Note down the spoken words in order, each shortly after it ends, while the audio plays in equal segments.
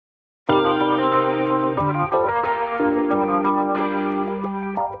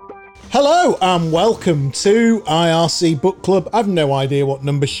Hello and welcome to IRC Book Club. I've no idea what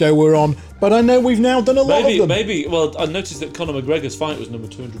number show we're on, but I know we've now done a lot of them. Well, I noticed that Conor McGregor's fight was number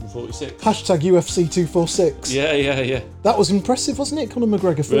 246. Hashtag UFC 246. Yeah. That was impressive, wasn't it, Conor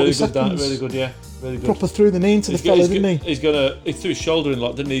McGregor? 40 seconds. Really good, yeah. Really good. Proper threw the knee into the fella, didn't he? He threw his shoulder in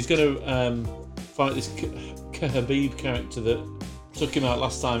lot, didn't he? He's going to fight this Khabib character that took him out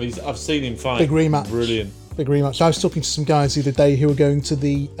last time. I've seen him fight. Big rematch. Brilliant. Big rematch. I was talking to some guys the other day who were going to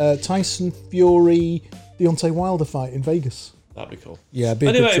the Tyson Fury Deontay Wilder fight in Vegas. That'd be cool. Yeah.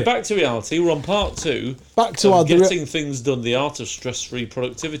 Anyway, back to reality. We're on part 2. Back to our Getting Things Done: The Art of Stress-Free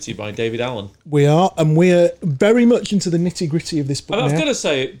Productivity by David Allen. We are, and we're very much into the nitty-gritty of this book. And I've got to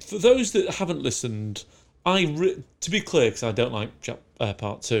say, for those that haven't listened, to be clear, because I don't like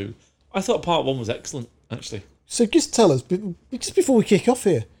part 2, I thought part 1 was excellent, actually. So just tell us, just before we kick off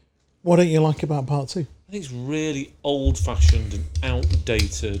here, what don't you like about part 2? I think it's really old-fashioned and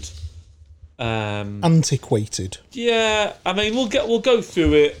outdated, antiquated. Yeah, I mean we'll go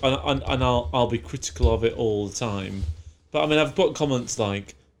through it, and I'll be critical of it all the time. But I mean I've got comments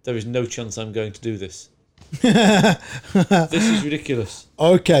like, "There is no chance I'm going to do this." This is ridiculous.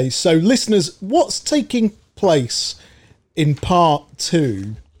 Okay, so listeners, what's taking place in part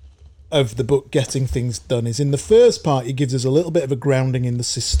 2 of the book Getting Things Done is in the first part he gives us a little bit of a grounding in the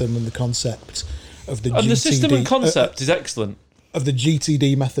system and the concept of the GTD. And the system and concept is excellent. Of the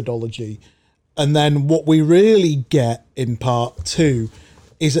GTD methodology. And then what we really get in part 2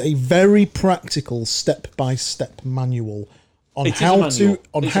 is a very practical step-by-step manual on It's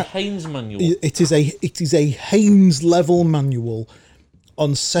a Haynes manual. It is a Haynes level manual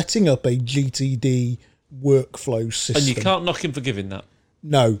on setting up a GTD workflow system. And you can't knock him for giving that.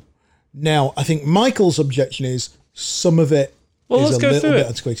 No. Now, I think Michael's objection is some of it is a little bit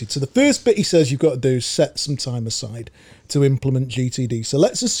antiquated. So the first bit he says you've got to do is set some time aside to implement GTD. So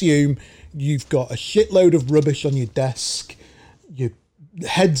let's assume you've got a shitload of rubbish on your desk, your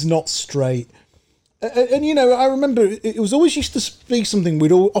head's not straight. And you know, I remember it was always used to be something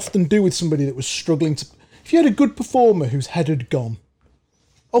we'd often do with somebody that was struggling to... If you had a good performer whose head had gone,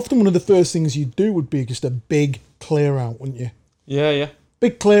 often one of the first things you'd do would be just a big clear out, wouldn't you? Yeah.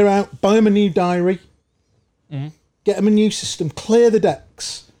 Big clear out, buy them a new diary, Mm-hmm. Get them a new system, clear the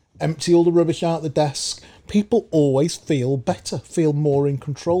decks, empty all the rubbish out the desk. People always feel better, feel more in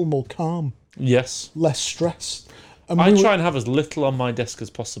control, more calm. Yes. Less stressed. And I try and have as little on my desk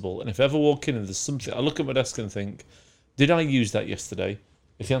as possible. And if I ever walk in and there's something, I look at my desk and think, did I use that yesterday?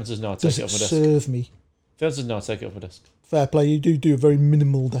 If the answer is no, I take it off my desk. Does it serve me? If the answer is no, I take it off my desk. Fair play. You do a very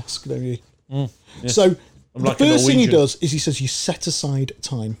minimal desk, don't you? Yes. So the first thing he Norwegian. does is he says you set aside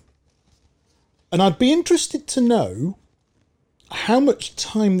time. And I'd be interested to know how much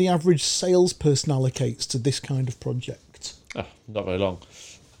time the average salesperson allocates to this kind of project. Oh, not very long.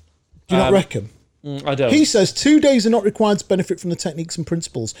 Do you not reckon? I don't. He says 2 days are not required to benefit from the techniques and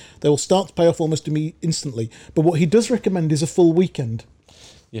principles. They will start to pay off almost instantly. But what he does recommend is a full weekend.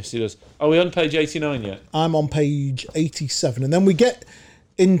 Yes, he does. Are we on page 89 yet? I'm on page 87. And then we get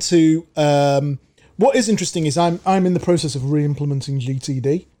into... what is interesting is I'm in the process of re-implementing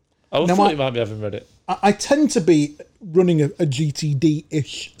GTD. I thought you might be having read it. I tend to be running a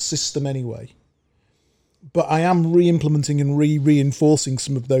GTD-ish system anyway. But I am re-implementing and reinforcing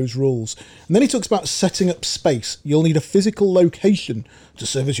some of those rules. And then he talks about setting up space. You'll need a physical location to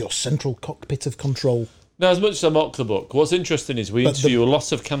serve as your central cockpit of control. Now, as much as I mock the book, what's interesting is we interview a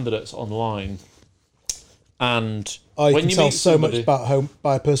lot of candidates online. And you when can you tell meet so somebody, much about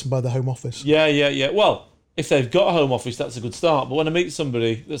a person by the Home Office. Yeah. Well, if they've got a home office, that's a good start. But when I meet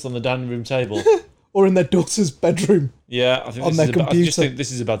somebody that's on the dining room table... or in their daughter's bedroom. Yeah, I think I just think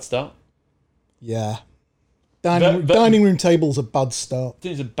this is a bad start. Yeah. Dining room table's a bad start. I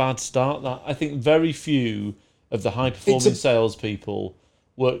think it's a bad start. I think very few of the high-performing salespeople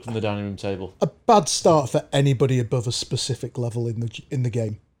work from the dining room table. A bad start for anybody above a specific level in the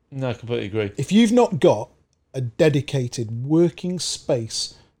game. No, I completely agree. If you've not got a dedicated working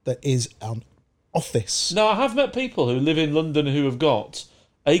space that is an office... No, I have met people who live in London who have got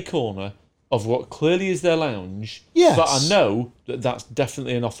a corner of what clearly is their lounge, yes. But I know that that's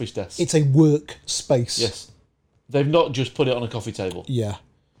definitely an office desk. It's a work space. Yes. They've not just put it on a coffee table. Yeah.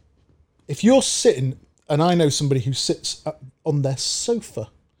 If you're sitting, and I know somebody who sits on their sofa.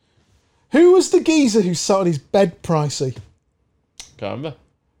 Who was the geezer who sat on his bed, Pricey? Can't remember.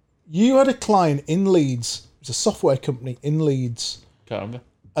 You had a client in Leeds. It was a software company in Leeds. Can't remember.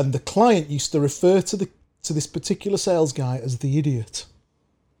 And the client used to refer to this particular sales guy as the idiot.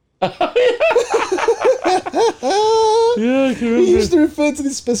 Yeah, I can remember. He used to refer to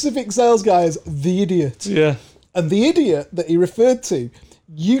this specific sales guy as the idiot. Yeah. And the idiot that he referred to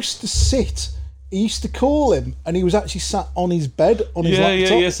used to sit. He used to call him, and he was actually sat on his bed on his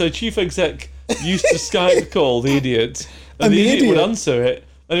laptop. Yeah. So chief exec used to Skype the call, the idiot, and the idiot would answer it,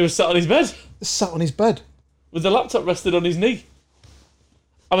 and he was sat on his bed. Sat on his bed with the laptop rested on his knee.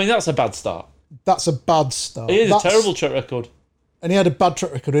 I mean, that's a bad start. That's a bad start. He had a terrible track record. And he had a bad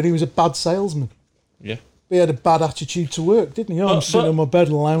track record, and he was a bad salesman. Yeah. He had a bad attitude to work, didn't he? I'm sitting on my bed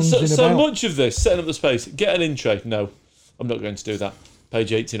lounging about. So much of this, setting up the space, get an in tray. No, I'm not going to do that.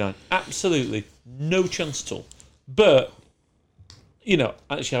 Page 89. Absolutely no chance at all. But,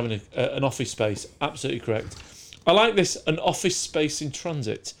 actually having an office space, absolutely correct. I like this, an office space in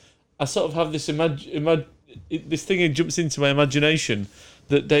transit. I sort of have this this thing that jumps into my imagination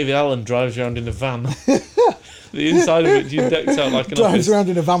that David Allen drives around in a van. The inside of it, you decked out like an drives office. Around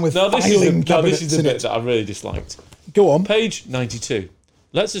in a van with filing cabinets. This is the bit that I really disliked. Go on. Page 92.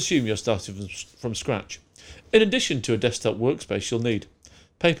 Let's assume you're starting from scratch. In addition to a desktop workspace, you'll need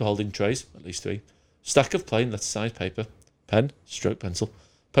paper holding trays, at least 3, stack of plain letter-sized paper, pen, stroke pencil,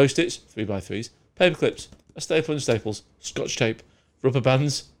 post-its, 3x3s, paper clips, a stapler and staples, scotch tape, rubber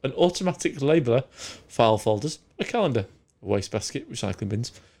bands, an automatic labeler, file folders, a calendar, a wastebasket, recycling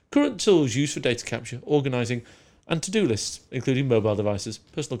bins, current tools used for data capture, organising, and to-do lists, including mobile devices,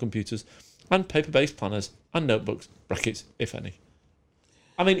 personal computers, and paper-based planners and notebooks, brackets, if any.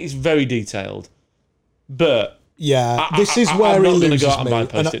 I mean, it's very detailed, but yeah, this is where he loses me.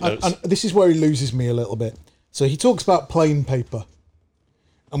 And this is where he loses me a little bit. So he talks about plain paper,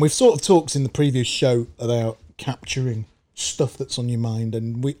 and we've sort of talked in the previous show about capturing stuff that's on your mind,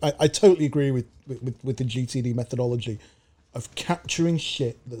 and I totally agree with the GTD methodology of capturing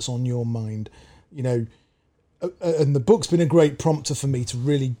shit that's on your mind, and the book's been a great prompter for me to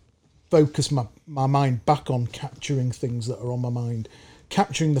really focus my mind back on capturing things that are on my mind,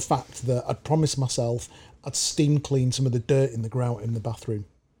 capturing the fact that I'd promised myself I'd steam clean some of the dirt in the grout in the bathroom.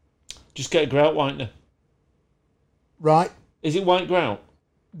 Just get a grout whitener. Right. Is it white grout?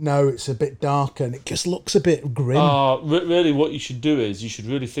 No, it's a bit darker and it just looks a bit grim. Really what you should do is you should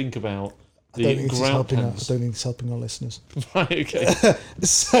really think about the grout pens. I don't think it's helping our listeners. Right, okay.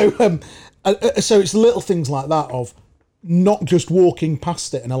 So it's little things like that of not just walking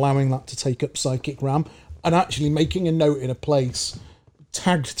past it and allowing that to take up psychic RAM, and actually making a note in a place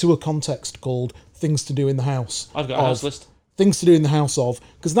tagged to a context called things to do in the house. I've got a house list. Things to do in the house of,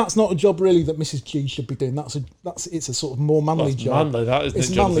 because that's not a job really that Mrs. G should be doing. It's a sort of more manly job. Manly, that isn't it's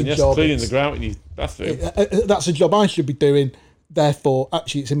it, Jonathan? Yes, cleaning the grout in your bathroom. That's a job I should be doing. Therefore,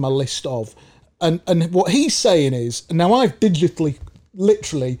 actually, it's in my list of. And what he's saying is, now I've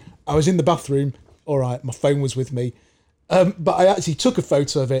literally, I was in the bathroom. All right, my phone was with me, but I actually took a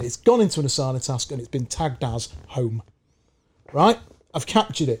photo of it. It's gone into an Asana task and it's been tagged as home. Right, I've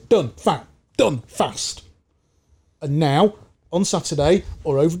captured it. Done. Fast. And now, on Saturday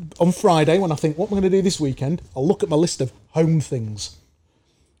or on Friday, when I think, what am I going to do this weekend? I'll look at my list of home things.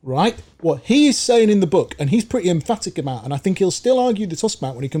 Right? What he is saying in the book, and he's pretty emphatic about, and I think he'll still argue the toss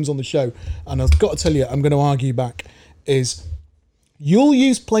about when he comes on the show, and I've got to tell you, I'm going to argue back, is you'll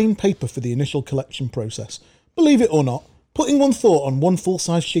use plain paper for the initial collection process. Believe it or not, putting one thought on one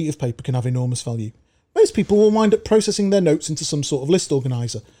full-size sheet of paper can have enormous value. Most people will wind up processing their notes into some sort of list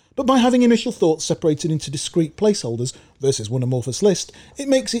organiser, but by having initial thoughts separated into discrete placeholders versus one amorphous list, it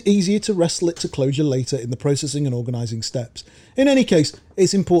makes it easier to wrestle it to closure later in the processing and organising steps. In any case,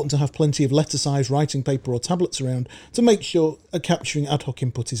 it's important to have plenty of letter-sized writing paper or tablets around to make sure capturing ad hoc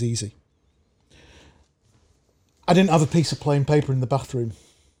input is easy. I didn't have a piece of plain paper in the bathroom.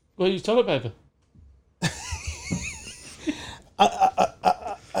 Well, you use toilet paper.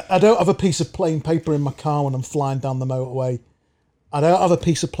 I don't have a piece of plain paper in my car when I'm flying down the motorway. I don't have a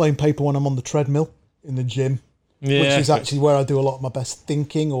piece of plain paper when I'm on the treadmill in the gym, which is actually where I do a lot of my best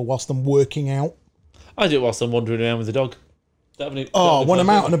thinking, or whilst I'm working out. I do it whilst I'm wandering around with the dog. When I'm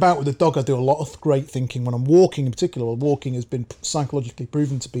out and about with the dog, I do a lot of great thinking. When I'm walking in particular, walking has been psychologically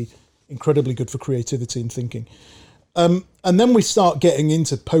proven to be incredibly good for creativity and thinking. And then we start getting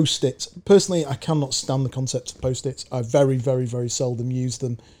into Post-its. Personally, I cannot stand the concept of Post-its. I very, very, very seldom use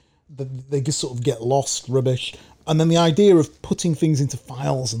them. They just sort of get lost, rubbish. And then the idea of putting things into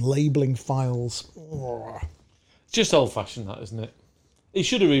files and labelling files. It's just old-fashioned, that, isn't it? He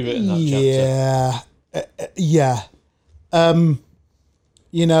should have rewritten that chapter. Yeah. I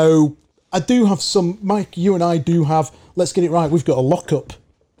do have some... Mike, you and I do have... Let's get it right. We've got a lockup.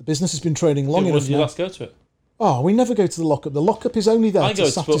 The business has been trading long enough. When did you last go to it? Oh, we never go to the lockup. The lockup is only there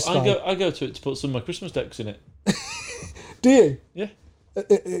to satisfy... I go to it to put some of my Christmas decks in it. Do you? Yeah.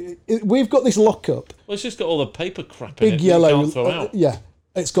 We've got this lockup. Well, it's just got all the paper crap in it. Big yellow. You can't throw out. Yeah.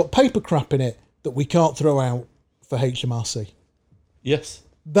 It's got paper crap in it that we can't throw out for HMRC. Yes.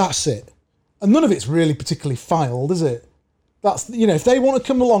 That's it. And none of it's really particularly filed, is it? That's and none of it's really particularly filed, is it? That's, if they want to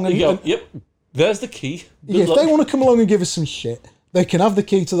come along and... Yep, there's the key. If they want to come along and give us some shit, they can have the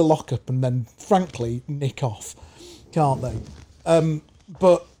key to the lockup and then, frankly, nick off, can't they?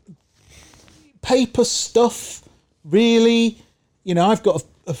 But paper stuff, really, I've got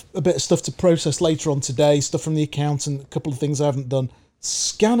a bit of stuff to process later on today, stuff from the accountant, a couple of things I haven't done.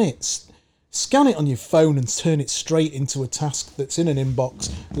 Scan it on your phone and turn it straight into a task that's in an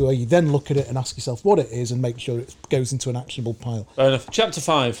inbox, where you then look at it and ask yourself what it is and make sure it goes into an actionable pile. Fair enough. Chapter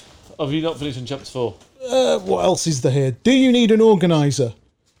 5. Have you not finished on chapter 4? What else is there here? Do you need an organiser?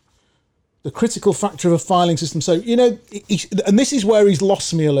 The critical factor of a filing system. So, and this is where he's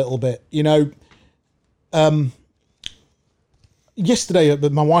lost me a little bit. Yesterday,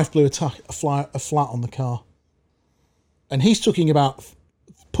 my wife blew a flat on the car. And he's talking about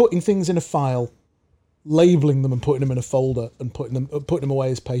putting things in a file, labelling them and putting them in a folder and putting them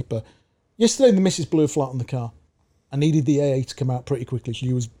away as paper. Yesterday, the missus blew a flat on the car. I needed the AA to come out pretty quickly.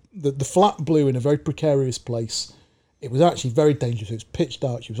 The flat blew in a very precarious place. It was actually very dangerous. It was pitch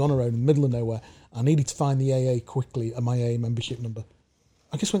dark. She was on her own in the middle of nowhere. I needed to find the AA quickly and my AA membership number.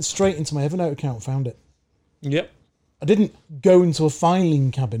 I just went straight into my Evernote account and found it. Yep. I didn't go into a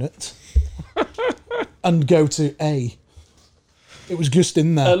filing cabinet and go to A. It was just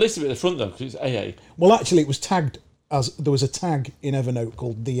in there. At least a bit at the front, though, because it's AA. Well, actually, it was tagged as... There was a tag in Evernote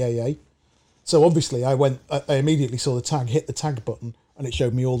called the AA. So, obviously, I immediately saw the tag, hit the tag button, and it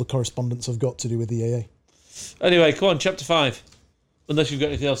showed me all the correspondence I've got to do with the AA. Anyway, come on, chapter 5. Unless you've got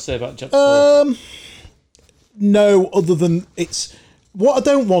anything else to say about chapter 4. No, other than it's... What I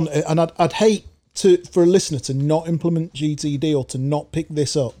don't want, and I'd hate for a listener to not implement GTD or to not pick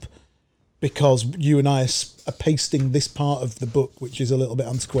this up because you and I are pasting this part of the book, which is a little bit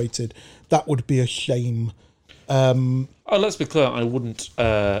antiquated. That would be a shame. Let's be clear, I won't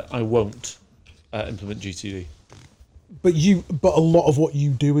implement GTD. But a lot of what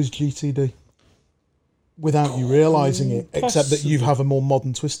you do is GTD without you realising it, except that you have a more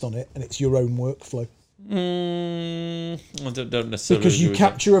modern twist on it and it's your own workflow. I don't necessarily. Because you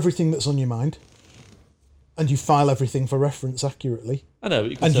capture everything that's on your mind and you file everything for reference accurately. I know,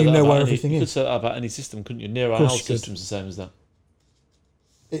 but and you know where everything is. You could say that about any system, couldn't you? Nero House system's the same as that.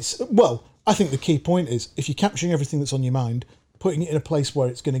 I think the key point is if you're capturing everything that's on your mind, putting it in a place where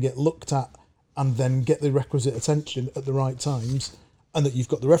it's going to get looked at and then get the requisite attention at the right times, and that you've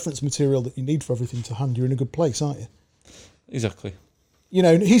got the reference material that you need for everything to hand, you're in a good place, aren't you? Exactly.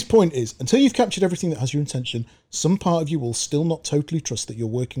 His point is, until you've captured everything that has your intention, some part of you will still not totally trust that you're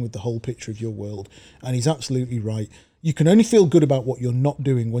working with the whole picture of your world. And he's absolutely right. You can only feel good about what you're not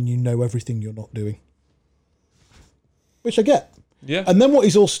doing when you know everything you're not doing. Which I get. Yeah. And then what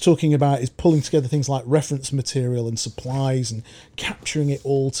he's also talking about is pulling together things like reference material and supplies and capturing it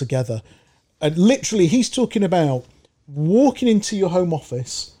all together. And literally, he's talking about walking into your home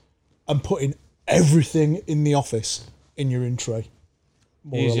office and putting everything in the office in your in tray.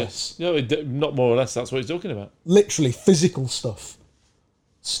 More or less. No, not more or less. That's what he's talking about. Literally physical stuff.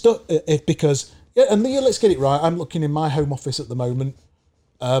 Because let's get it right. I'm looking in my home office at the moment.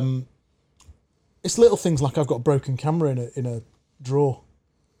 It's little things like I've got a broken camera in a drawer.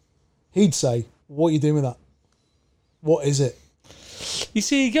 He'd say, "What are you doing with that? What is it?" You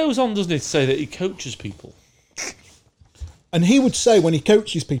see, he goes on, doesn't he, to say that he coaches people. And he would say when he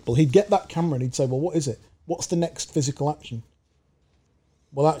coaches people, he'd get that camera and he'd say, "Well, what is it? What's the next physical action?"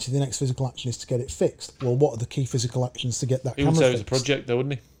 Well, actually, the next physical action is to get it fixed. Well, what are the key physical actions to get that camera fixed? He would say it's a project, though,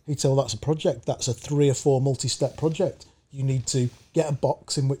 wouldn't he? He'd say, well, that's a project. That's a 3 or 4 multi-step project. You need to get a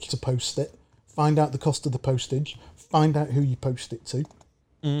box in which to post it, find out the cost of the postage, find out who you post it to.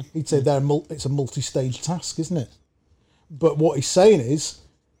 He'd say it's a multi-stage task, isn't it? But what he's saying is,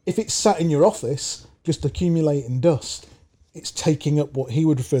 if it's sat in your office, just accumulating dust, it's taking up what he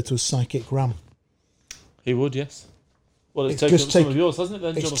would refer to as psychic RAM. He would, yes. Well, it's taking up some of yours, hasn't it,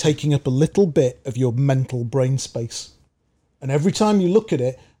 then, Jonathan? It's taking up a little bit of your mental brain space. And every time you look at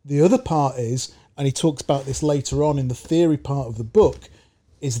it, the other part is, and he talks about this later on in the theory part of the book,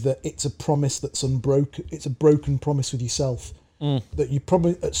 is that it's a promise that's unbroken. It's a broken promise with yourself. That you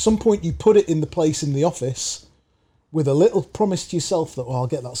probably, at some point, you put it in the place in the office with a little promise to yourself that, well, I'll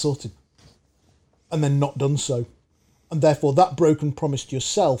get that sorted. And then not done so. And therefore, that broken promise to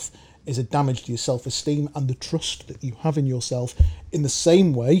yourself is a damage to your self-esteem and the trust that you have in yourself, in the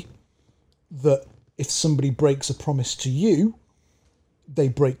same way that if somebody breaks a promise to you, they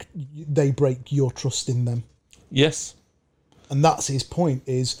break your trust in them. Yes. And that's his point,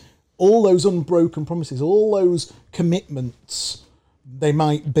 is all those unbroken promises, all those commitments, they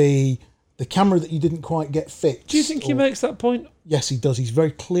might be the camera that you didn't quite get fixed. Do you think he makes that point? Yes, he does. He's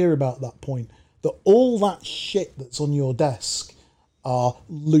very clear about that point. That all that shit that's on your desk are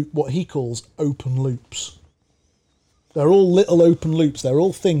what he calls open loops. They're all little open loops. They're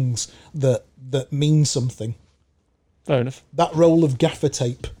all things that mean something. Fair enough. That roll of gaffer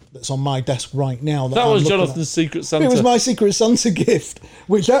tape that's on my desk right now. That was Jonathan's Secret Santa. It was my Secret Santa gift,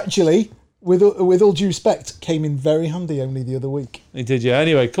 which actually, with all due respect, came in very handy only the other week. He did, yeah.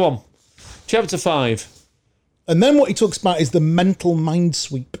 Anyway, come on. Chapter 5. And then what he talks about is the mental mind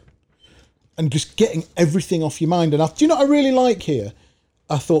sweep and just getting everything off your mind. And do you know what I really like here?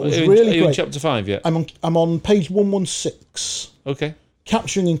 I thought was really great. Are you in chapter 5 yet? I'm on page 116. Okay.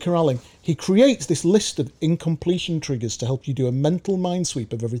 Capturing and corralling. He creates this list of incompletion triggers to help you do a mental mind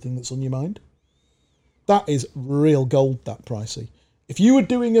sweep of everything that's on your mind. That is real gold, that Pricey. If you were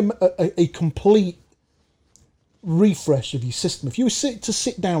doing a complete refresh of your system, if you were to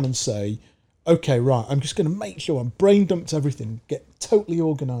sit down and say, okay, right, I'm just going to make sure I'm brain dumped everything, get totally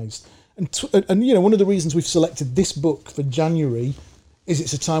organised. And you know, one of the reasons we've selected this book for January is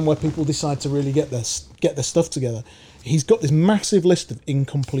it's a time where people decide to really get their stuff together. He's got this massive list of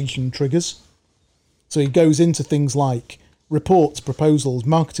incompletion triggers. So he goes into things like reports, proposals,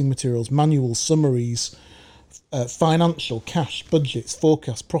 marketing materials, manuals, summaries, financial, cash, budgets,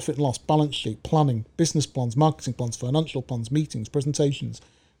 forecasts, profit and loss, balance sheet, planning, business plans, marketing plans, financial plans, meetings, presentations.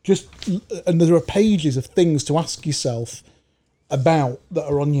 And there are pages of things to ask yourself about that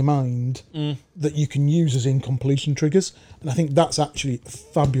are on your mind that you can use as incompletion triggers. And I think that's actually a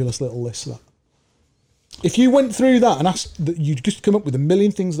fabulous little list, that. If you went through that and asked that, you'd just come up with a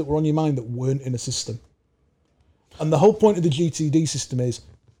million things that were on your mind that weren't in a system. And the whole point of the GTD system is,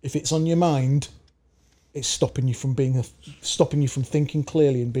 if it's on your mind, it's stopping you from thinking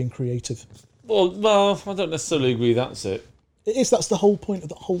clearly and being creative. Well, I don't necessarily agree that's it. It is. That's the whole point of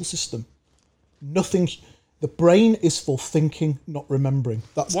the whole system. The brain is for thinking, not remembering.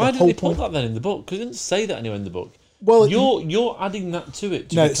 That's Why the whole did they point. put that then in the book? Because it didn't say that anywhere in the book. Well, you're adding that to it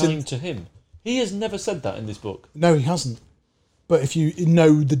to be kind to him. He has never said that in this book. No, he hasn't. But if you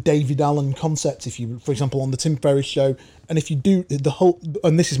know the David Allen concept, if you, for example, on the Tim Ferriss show, and if you do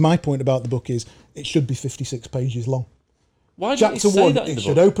and this is my point about the book, is it should be 56 pages long. Why did he say that in the book? It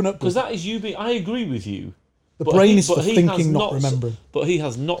should open up because that is you being. I agree with you. The brain is for thinking, not remembering. But he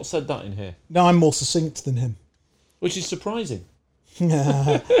has not said that in here. No, I'm more succinct than him. Which is surprising.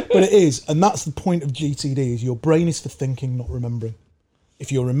 But it is, and that's the point of GTD, is your brain is for thinking, not remembering.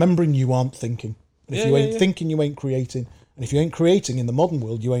 If you're remembering, you aren't thinking. And if you ain't thinking, you ain't creating. And if you ain't creating in the modern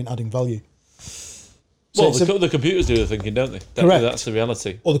world, you ain't adding value. So the computers do the thinking, don't they? Correct. That's the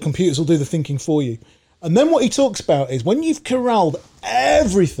reality. Or the computers will do the thinking for you. And then what he talks about is when you've corralled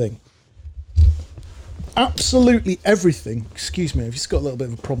everything, absolutely everything. Excuse me, I've just got a little bit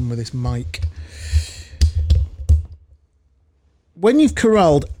of a problem with this mic. When you've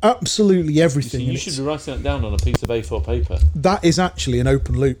corralled absolutely everything... You should be writing that down on a piece of A4 paper. That is actually an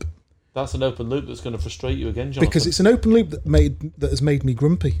open loop. That's an open loop that's going to frustrate you again, Jonathan. Because it's an open loop that has made me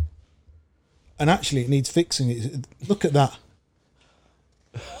grumpy. And actually, it needs fixing. Look at that.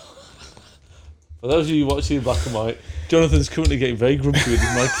 For those of you watching in black and white, Jonathan's currently getting very grumpy with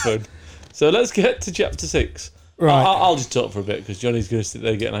his microphone. So let's get to chapter 6. Right. I'll just talk for a bit because Johnny's going to sit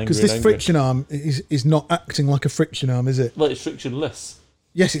there getting angry. Because this friction arm is not acting like a friction arm, is it? Well, it's frictionless.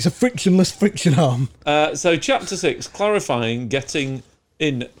 Yes, it's a frictionless friction arm. So chapter 6, clarifying getting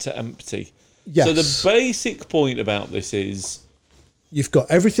into empty. Yes. So the basic point about this is... You've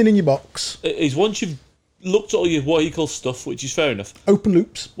got everything in your box. Is once you've looked at all your, what he calls stuff, which is fair enough. Open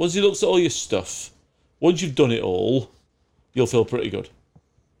loops. Once you looked at all your stuff, once you've done it all, you'll feel pretty good.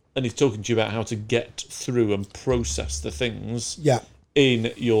 And he's talking to you about how to get through and process the things in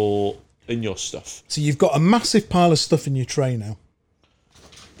your stuff. So you've got a massive pile of stuff in your tray now.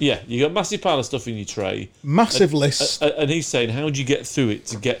 Yeah, you've got a massive pile of stuff in your tray. Massive list. And he's saying, how do you get through it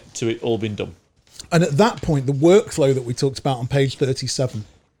to get to it all been done? And at that point, the workflow that we talked about on page 37...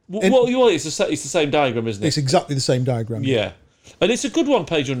 It's the same diagram, isn't it? It's exactly the same diagram. Yeah. And it's a good one,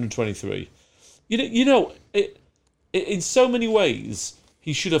 page 123. You know, in so many ways...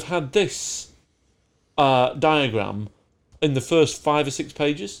 He should have had this diagram in the first 5 or 6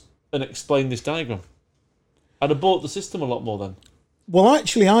 pages and explained this diagram. I'd have bought the system a lot more then. Well,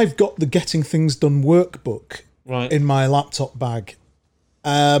 actually, I've got the Getting Things Done workbook in my laptop bag.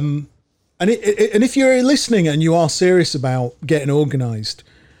 And if you're listening and you are serious about getting organised,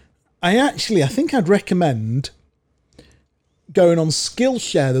 I think I'd recommend going on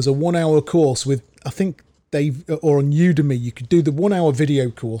Skillshare. There's a 1-hour course with, I think... Dave, or on Udemy, you could do the 1-hour video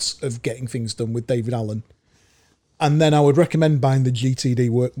course of Getting Things Done with David Allen. And then I would recommend buying the GTD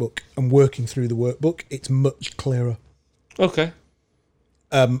workbook and working through the workbook. It's much clearer. Okay.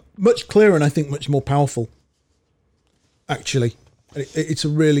 Much clearer and I think much more powerful, actually. It's a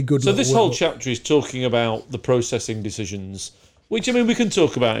really good So this whole workbook. chapter is talking about the processing decisions, which, I mean, we can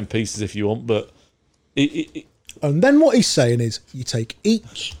talk about in pieces if you want, but... And then what he's saying is you take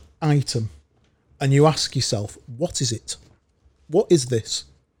each item and you ask yourself, what is it? What is this?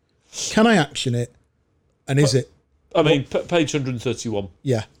 Can I action it? And is it... I mean, page 131.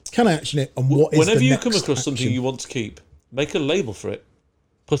 Yeah. Can I action it? And what is Whenever the you next come across action? something you want to keep, make a label for it,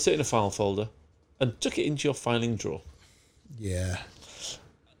 put it in a file folder, and tuck it into your filing drawer. Yeah.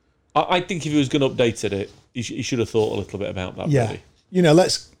 I think if he was going to update it, he should have thought a little bit about that. Yeah. Really. You know,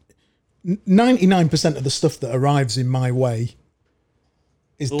 99% of the stuff that arrives in my way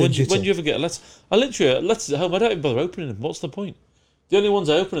is digital. When do you ever get a letter? Letters at home, I don't even bother opening them. What's the point? The only ones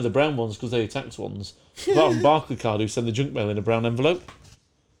I open are the brown ones because they're tax ones. Apart from Barclaycard, who send the junk mail in a brown envelope.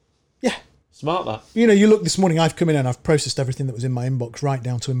 Yeah. Smart, that. You know, you look this morning, I've come in and I've processed everything that was in my inbox right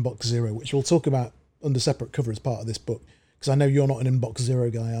down to inbox 0, which we'll talk about under separate cover as part of this book. Because I know you're not an inbox 0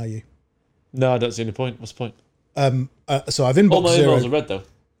 guy, are you? No, I don't see any point. What's the point? So I've inbox All my 0. emails are red, though.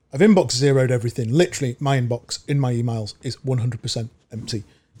 I've inbox 0'd everything. Literally, my inbox in my emails is 100% empty.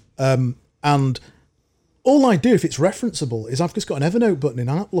 And all I do, if it's referenceable, is I've just got an Evernote button in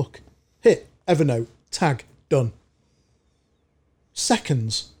Outlook. Hit Evernote, tag, done.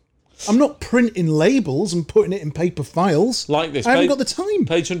 Seconds. I'm not printing labels and putting it in paper files. Like this. I haven't got the time.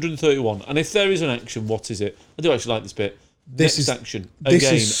 Page 131. And if there is an action, what is it? I do actually like this bit. Next action.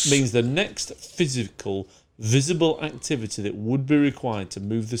 Again, means the next physical, visible activity that would be required to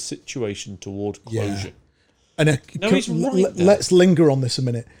move the situation toward closure. Yeah. And he's right there. Let's linger on this a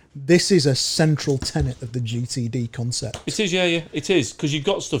minute. This is a central tenet of the GTD concept. It is, yeah. It is, because you've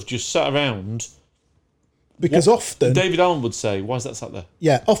got stuff just sat around. Because often... David Allen would say, why is that sat there?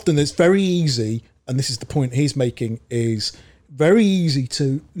 Yeah, often it's very easy, and this is the point he's making, is very easy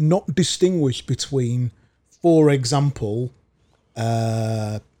to not distinguish between, for example,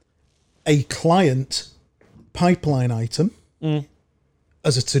 a client pipeline item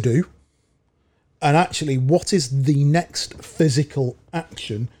as a to-do, and actually what is the next physical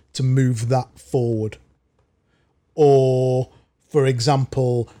action to move that forward. Or, for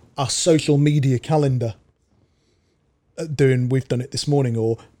example, our social media calendar, we've done it this morning,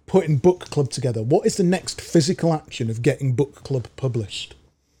 or putting book club together. What is the next physical action of getting book club published?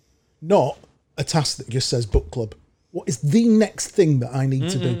 Not a task that just says book club. What is the next thing that I need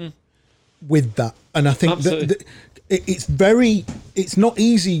to do with that? And I think that it's not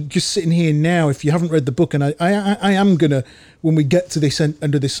easy just sitting here now if you haven't read the book. And I am going to, when we get to this end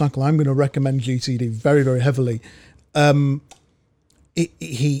of this cycle, I'm going to recommend GTD very, very heavily. I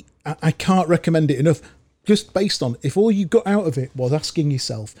can't recommend it enough, just based on if all you got out of it was asking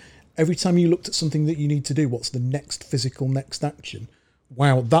yourself, every time you looked at something that you need to do, what's the next action?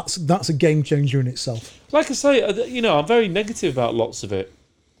 Wow, that's a game changer in itself. Like I say, I'm very negative about lots of it,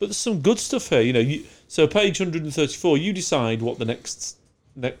 but there's some good stuff here. So page 134, you decide what the next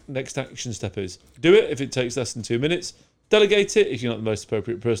action step is. Do it if it takes less than 2 minutes. Delegate it if you're not the most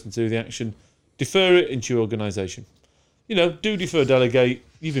appropriate person to do the action. Defer it into your organisation. Do defer, delegate.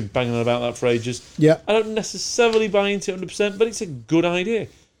 You've been banging on about that for ages. Yeah. I don't necessarily buy into it 100%, but it's a good idea.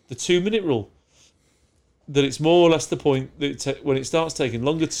 The 2-minute rule. That it's more or less the point that when it starts taking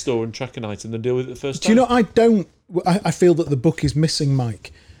longer to store and track an item than deal with it the first time. Do you know, I feel that the book is missing,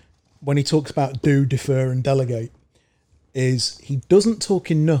 Mike, when he talks about do, defer and delegate, is he doesn't talk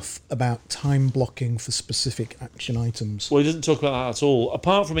enough about time blocking for specific action items. Well, he doesn't talk about that at all,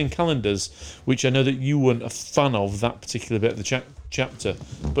 apart from in calendars, which I know that you weren't a fan of that particular bit of the chapter.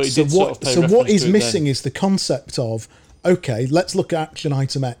 But he did sort of pay reference what he's to it missing then. is the concept of, okay, let's look at action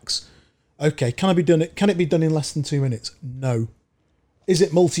item X. Okay, can it be done in less than 2 minutes? No. Is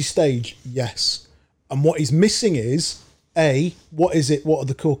it multi-stage? Yes. And what he's missing is, A, what is it? What are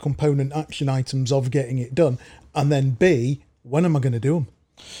the core component action items of getting it done? And then B, when am I going to do them?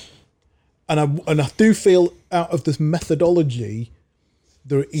 And I do feel out of this methodology,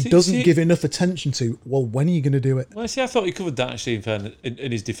 he doesn't give enough attention to, well, when are you going to do it? Well, I thought he covered that actually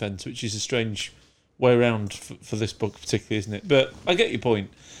in his defence, which is a strange way around for this book particularly, isn't it? But I get your point.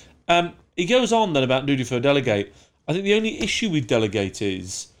 He goes on then about do, defer, delegate. I think the only issue with delegate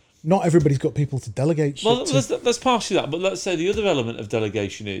is... Not everybody's got people to delegate shit to. That's partially that, but let's say the other element of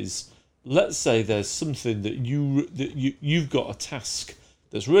delegation is, let's say there's something that you've got a task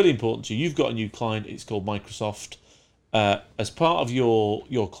that's really important to you. You've got a new client, it's called Microsoft. As part of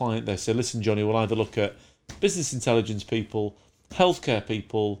your client, they say, listen, Johnny, we'll either look at business intelligence people, healthcare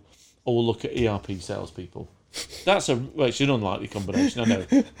people, or we'll look at ERP salespeople. It's an unlikely combination, I know,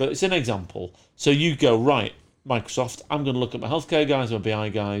 but it's an example. So you go, right, Microsoft, I'm going to look at my healthcare guys, my BI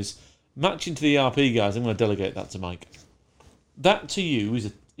guys, matching to the ERP guys, I'm going to delegate that to Mike. That to you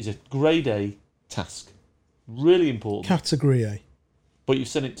is a grade A task. Really important. Category A. But you've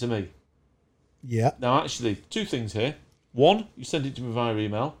sent it to me. Yeah. Now, actually, two things here. One, you sent it to me via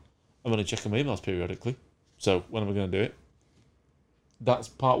email. I'm going to check on my emails periodically. So, when am I going to do it? That's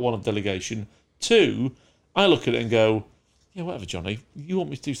part one of delegation. Two, I look at it and go, yeah, whatever, Johnny. You want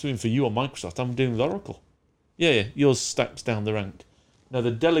me to do something for you on Microsoft? I'm doing with Oracle. Yeah, yours stacks down the rank. Now,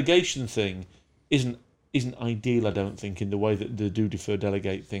 the delegation thing isn't ideal, I don't think, in the way that the do, defer,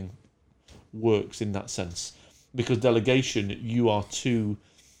 delegate thing works in that sense. Because delegation, you are too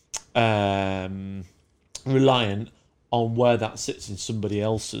reliant on where that sits in somebody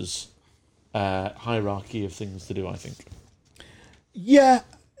else's hierarchy of things to do, I think. Yeah,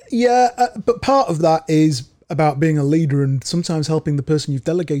 but part of that is about being a leader and sometimes helping the person you've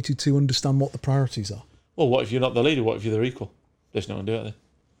delegated to understand what the priorities are. Well, what if you're not the leader? What if you're their equal? They're just not going to do it, are they?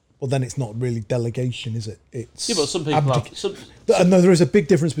 Well, then it's not really delegation, is it? It's but some people have... No, there is a big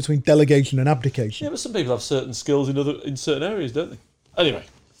difference between delegation and abdication. Yeah, but some people have certain skills in certain areas, don't they? Anyway,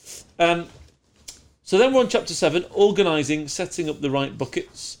 so then we're on chapter 7, organising, setting up the right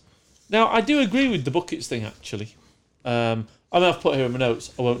buckets. Now, I do agree with the buckets thing, actually. I've put here in my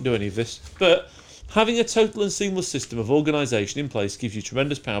notes, I won't do any of this, but having a total and seamless system of organisation in place gives you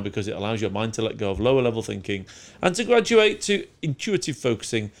tremendous power because it allows your mind to let go of lower level thinking and to graduate to intuitive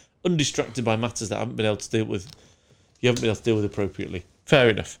focusing, undistracted by matters that you haven't been able to deal with appropriately. Fair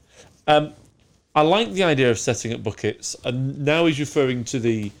enough. I like the idea of setting up buckets, and now he's referring to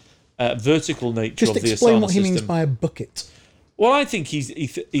the vertical nature of the Asana system. Just explain what he means by a bucket. Well, I think he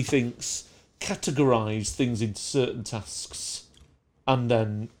thinks categorise things into certain tasks and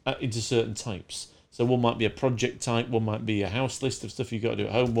then into certain types. So one might be a project type, one might be a house list of stuff you've got to do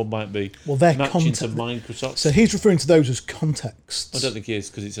at home, one might be matching to Microsoft. So he's referring to those as contexts. I don't think he is,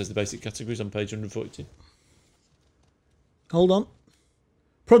 because it says the basic categories on page 142. Hold on.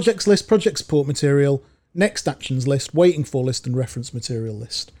 Projects list, project support material, next actions list, waiting for list, and reference material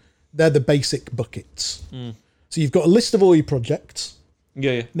list. They're the basic buckets. So you've got a list of all your projects.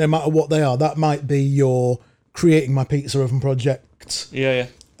 Yeah. No matter what they are. That might be your creating my pizza oven project. Yeah.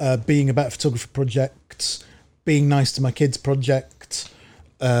 Being a better photographer project, being nice to my kids project,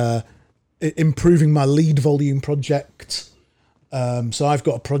 improving my lead volume project. So I've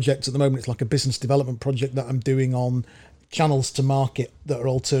got a project at the moment, it's like a business development project that I'm doing on channels to market that are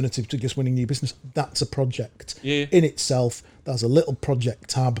alternative to just winning new business. That's a project. Yeah. In itself. There's a little project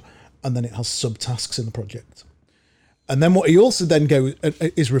tab, and then it has subtasks in the project. And then what he also then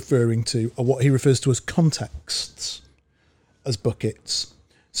is referring to are what he refers to as contexts, as buckets.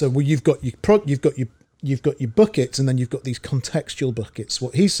 So you've got your buckets, and then you've got these contextual buckets.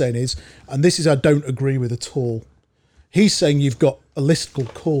 What he's saying is, and this is I don't agree with at all. He's saying you've got a list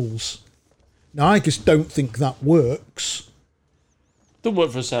called calls. Now I just don't think that works. Doesn't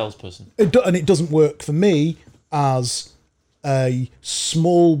work for a salesperson. And it doesn't work for me as a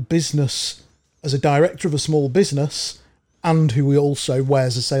small business, as a director of a small business, and who also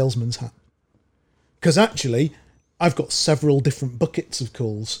wears a salesman's hat. Because actually, I've got several different buckets of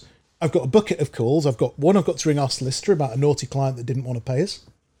calls. I've got a bucket of calls. I've got to ring our solicitor about a naughty client that didn't want to pay us.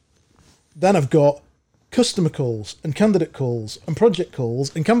 Then I've got customer calls and candidate calls and project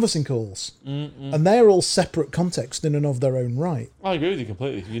calls and canvassing calls. And they're all separate context in and of their own right. I agree with you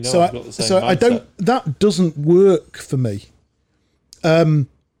completely. I've got the same mindset. I don't. That doesn't work for me. I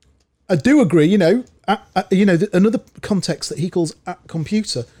do agree. Another context that he calls at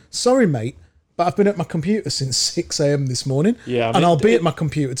computer. Sorry, mate, but I've been at my computer since 6 a.m. this morning. Yeah, I'll be at my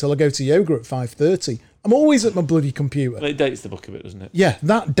computer till I go to yoga at 5:30. I'm always at my bloody computer. It dates the book a bit, doesn't it? Yeah,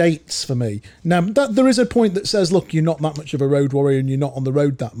 that dates for me. Now, there is a point that says, look, you're not that much of a road warrior and you're not on the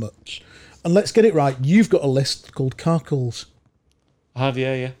road that much. And let's get it right. You've got a list called car calls. I have,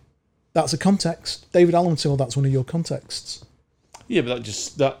 yeah. That's a context. David Allen said, well, that's one of your contexts. Yeah, but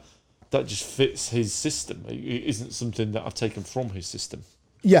that just fits his system. It isn't something that I've taken from his system.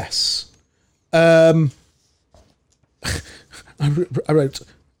 Yes. I wrote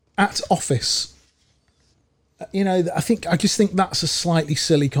at office. I just think that's a slightly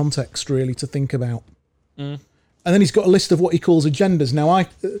silly context, really, to think about. And then he's got a list of what he calls agendas. Now,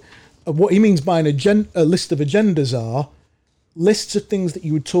 what he means by a list of agendas are lists of things that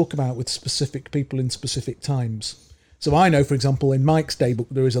you would talk about with specific people in specific times. So I know, for example, in Mike's daybook,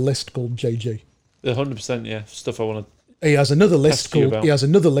 there is a list called JG. 100%, yeah. Stuff I want to. He has another list called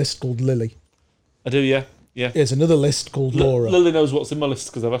Lily. I do, yeah. He has another list called Laura. Lily knows what's in my list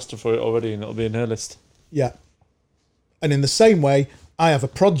because I've asked her for it already, and it'll be in her list. Yeah. And in the same way, I have a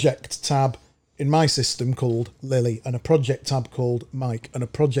project tab in my system called Lily, and a project tab called Mike, and a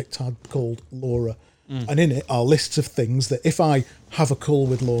project tab called Laura. And in it are lists of things that if I have a call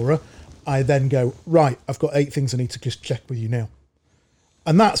with Laura, I then go, right, I've got 8 things I need to just check with you now.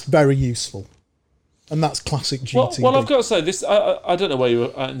 And that's very useful. And that's classic GTD. Well, I've got to say, this. I don't know where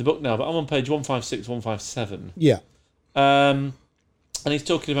you're at in the book now, but I'm on page 156, 157. Yeah. And he's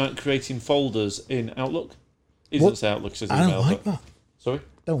talking about creating folders in Outlook. He doesn't say Outlook, he says email. I don't like that. Sorry?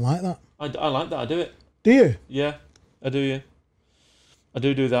 Don't like that. I like that, I do it. Do you? Yeah, I do, yeah. I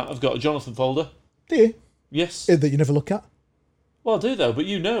do that. I've got a Jonathan folder. Do you? Yes. That you never look at? Well, I do, though, but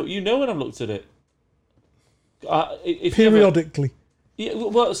you know when I've looked at it. Periodically. Yeah,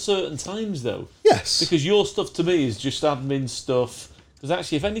 well, at certain times, though. Yes. Because your stuff to me is just admin stuff. Because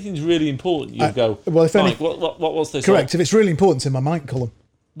actually, if anything's really important, you go, well, if Mike, what was this? Correct. If it's really important, it's in my Mike column.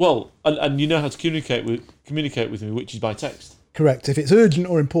 Well, and you know how to communicate with me, which is by text. Correct. If it's urgent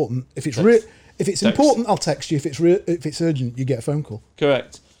or important, if it's important, I'll text you. If it's urgent, you get a phone call.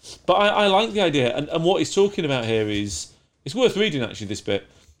 Correct. But I like the idea, and what he's talking about here is, it's worth reading, actually, this bit.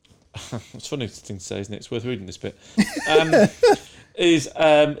 It's a funny thing to say, isn't it? It's worth reading this bit. He's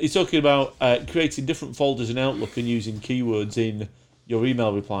talking about creating different folders in Outlook and using keywords in your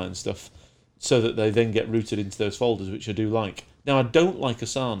email reply and stuff so that they then get routed into those folders, which I do like. Now, I don't like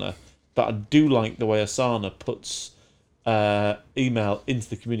Asana, but I do like the way Asana puts email into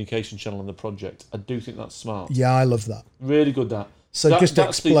the communication channel in the project. I do think that's smart. Yeah, I love that. Really good, that. So just to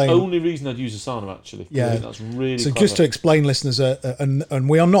explain, that's the only reason I'd use Asana, actually. Yeah, I think that's really so clever. Just to explain, listeners, and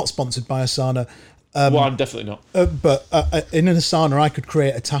we are not sponsored by Asana. Well, I'm definitely not. But in an Asana, I could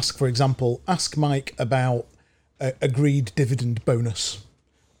create a task. For example, ask Mike about agreed dividend bonus,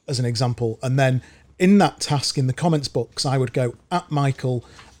 as an example, and then in that task, in the comments box, I would go at Michael.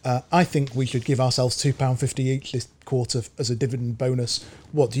 I think we should give ourselves £2.50 each this quarter as a dividend bonus.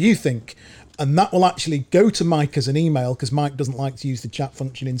 What do you think? And that will actually go to Mike as an email, because Mike doesn't like to use the chat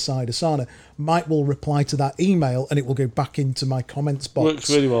function inside Asana. Mike will reply to that email, and it will go back into my comments box. Works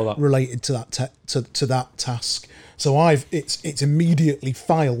really well, that. Related to that to that task. So it's immediately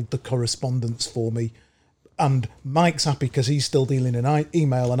filed the correspondence for me, and Mike's happy because he's still dealing in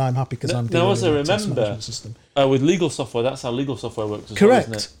email, and I'm happy because I'm dealing in a task management system. With legal software, that's how legal software works as Correct.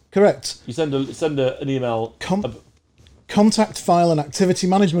 well, isn't it? Correct. You send an email. Contact file and activity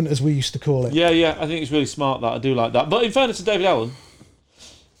management, as we used to call it. Yeah, I think it's really smart, that. I do like that. But in fairness to David Allen,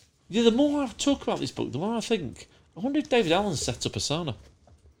 the more I talk about this book, the more I think, I wonder if David Allen set up Asana.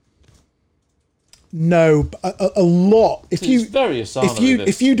 No, a lot. It's very Asana.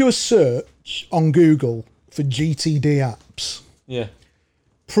 If you do a search on Google for GTD apps, yeah,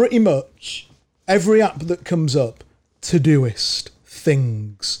 pretty much every app that comes up, Todoist,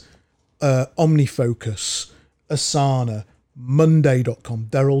 Things, OmniFocus, Asana, Monday.com,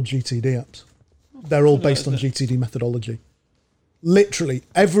 they're all GTD apps. They're all based on GTD methodology. Literally,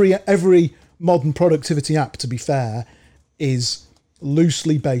 every modern productivity app, to be fair, is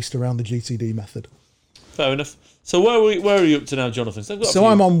loosely based around the GTD method. Fair enough. So where are you up to now, Jonathan? So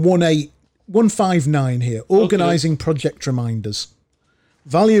I'm on 159 here, organising project reminders.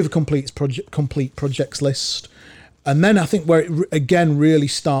 Value of a complete projects list. And then I think where it again really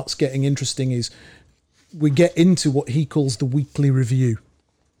starts getting interesting is we get into what he calls the weekly review.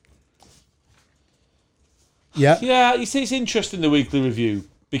 Yeah. Yeah, you see, it's interesting, the weekly review,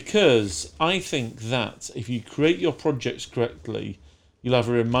 because I think that if you create your projects correctly, you'll have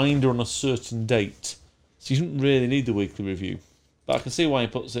a reminder on a certain date. So you don't really need the weekly review. But I can see why he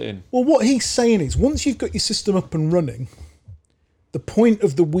puts it in. Well, what he's saying is, once you've got your system up and running, the point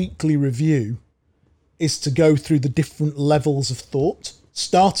of the weekly review is to go through the different levels of thought,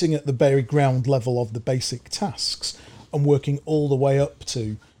 starting at the very ground level of the basic tasks and working all the way up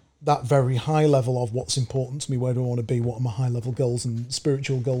to that very high level of what's important to me, where do I want to be, what are my high level goals and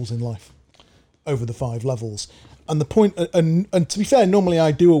spiritual goals in life over the 5 levels. And the point, and to be fair, normally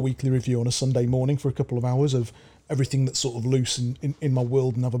I do a weekly review on a Sunday morning for a couple of hours of everything that's sort of loose in my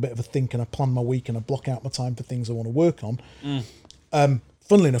world, and have a bit of a think, and I plan my week and I block out my time for things I want to work on.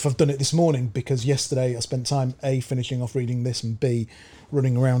 Funnily enough, I've done it this morning because yesterday I spent time A, finishing off reading this, and B,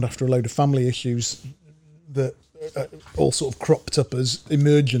 running around after a load of family issues that all sort of cropped up as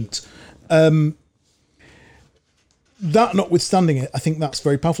emergent. That notwithstanding it, I think that's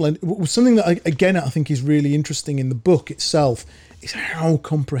very powerful. And something that, again, I think is really interesting in the book itself is how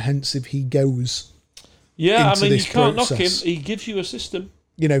comprehensive he goes. Yeah, I mean, you can't process. knock him. He gives you a system.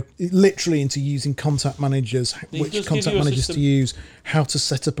 You know, literally into using contact managers, which contact managers to use, how to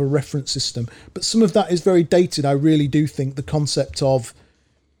set up a reference system. But some of that is very dated. I really do think the concept of,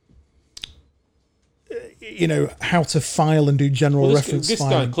 how to file and do general reference this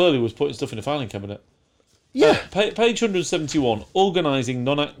filing. guy clearly was putting stuff in a filing cabinet. Yeah. Page 171, organising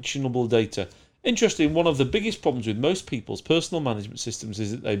non-actionable data. Interesting, one of the biggest problems with most people's personal management systems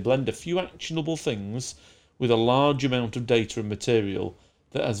is that they blend a few actionable things with a large amount of data and material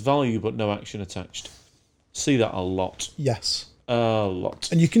that has value but no action attached. See that a lot. Yes. A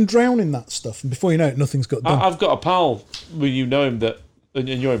lot. And you can drown in that stuff, and before you know it, nothing's got done. I've got a pal, when you know him, that, and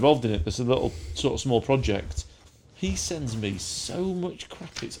you're involved in it, there's a little sort of small project. He sends me so much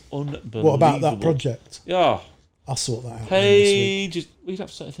crap, it's unbelievable. What about that project? Yeah. I'll sort that out. Pages. We'd have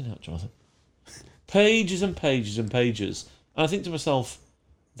to sort anything out, Jonathan. Pages and pages and pages. And I think to myself,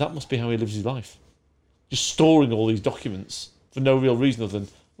 that must be how he lives his life. Just storing all these documents for no real reason other than,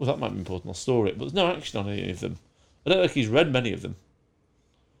 well, that might be important, I'll store it. But there's no action on any of them. I don't think he's read many of them.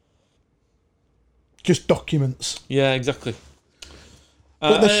 Just documents. Yeah, exactly.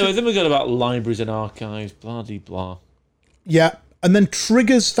 Anyway, then we got about libraries and archives, blah, de, blah. Yeah, and then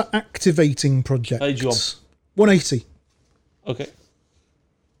triggers for activating projects. Page 180. Okay.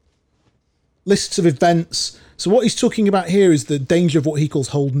 Lists of events. So what he's talking about here is the danger of what he calls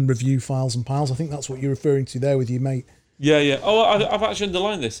hold and review files and piles. I think that's what you're referring to there with your mate. Yeah. Oh, I've actually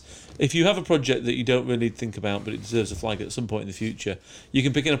underlined this. If you have a project that you don't really think about, but it deserves a flag at some point in the future, you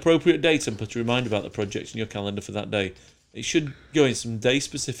can pick an appropriate date and put a reminder about the project in your calendar for that day. It should go in some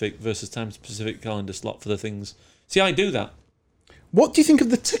day-specific versus time-specific calendar slot for the things. See, I do that. What do you think of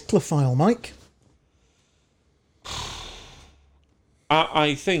the tickler file, Mike?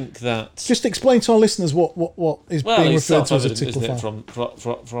 I think that... Just explain to our listeners what is being referred to as a tickler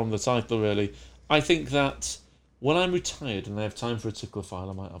file. From the title, really. I think that when I'm retired and I have time for a tickler file,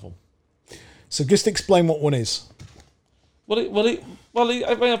 I might have one. So just explain what one is. I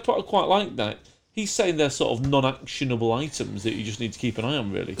quite like that. He's saying they're sort of non-actionable items that you just need to keep an eye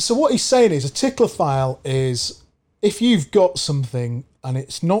on, really. So what he's saying is a tickler file is if you've got something and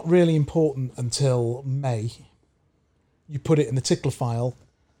it's not really important until May, you put it in the tickler file,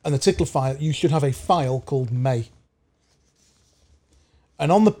 and the tickler file, you should have a file called May.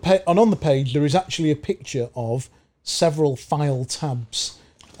 And on the page, there is actually a picture of several file tabs.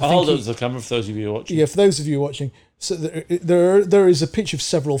 I'll hold it to the camera for those of you watching. Yeah, for those of you watching. So there is a picture of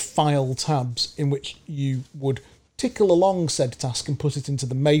several file tabs in which you would tickle along said task and put it into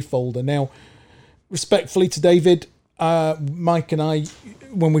the May folder. Now, respectfully to David, Mike and I,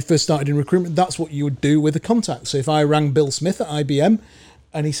 when we first started in recruitment, that's what you would do with a contact. So if I rang Bill Smith at IBM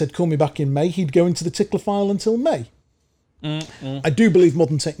and he said, call me back in May, he'd go into the tickler file until May. I do believe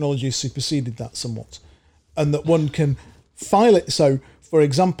modern technology has superseded that somewhat, and that one can file it. So, for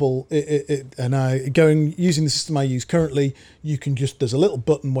example, using the system I use currently, you can there's a little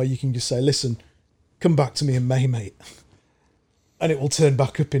button where you can just say, listen, come back to me in May, mate. And it will turn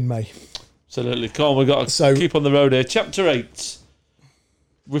back up in May. Absolutely. Come on, we've got to keep on the road here. Chapter 8,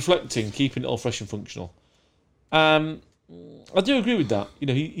 reflecting, keeping it all fresh and functional. I do agree with that.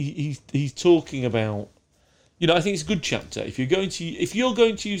 He's talking about, I think it's a good chapter. If you're going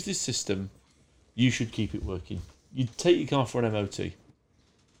to use this system, you should keep it working. You'd take your car for an MOT.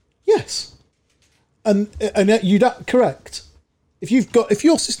 Yes, and you'd correct. If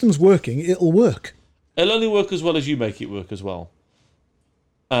your system's working, it'll work. It'll only work as well as you make it work as well.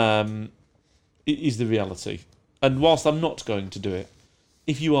 It is the reality. And whilst I'm not going to do it,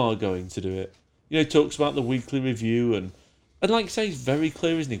 if you are going to do it, he talks about the weekly review and like I say, he's very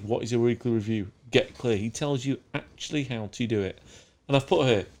clear, isn't he? What is a weekly review? Get clear. He tells you actually how to do it. And I've put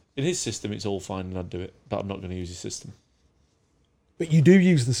here in his system, it's all fine, and I'd do it, but I'm not going to use his system. But you do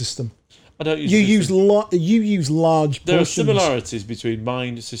use the system. I don't use. You use large. There portions. are similarities between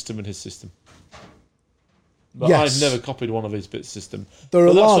my system and his system. But yes. I've never copied one of his bits system. There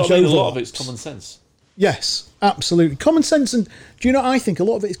are large overlaps. A lot of it's common sense. Yes, absolutely. Common sense, and do you know? I think a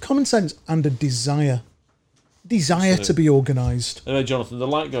lot of it is common sense and a desire to be organised. Anyway, Jonathan, the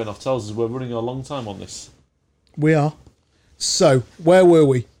light going off tells us we're running a long time on this. We are. So, where were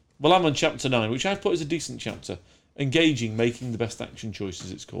we? Well, I'm on chapter 9, which I've put as a decent chapter. Engaging, making the best action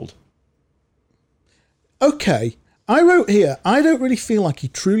choices, it's called. Okay, I wrote here, I don't really feel like he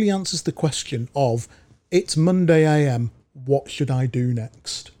truly answers the question of, it's Monday AM, what should I do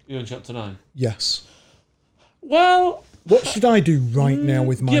next? You're in chapter 9? Yes. Well... What should I do right now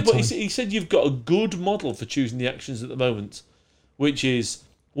with my time? Yeah, but he said you've got a good model for choosing the actions at the moment, which is,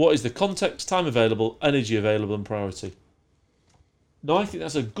 what is the context, time available, energy available, and priority. No, I think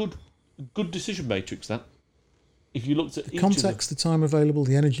that's a good decision matrix, that. If you looked at the context, the time available,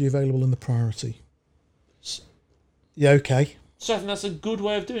 the energy available, and the priority. Yeah, okay. So I think that's a good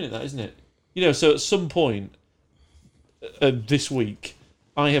way of doing it, that, isn't it? So at some point this week,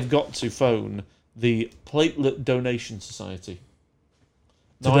 I have got to phone the Platelet Donation Society.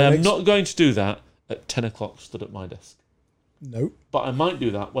 Now, I am not going to do that at 10 o'clock stood at my desk. No. But I might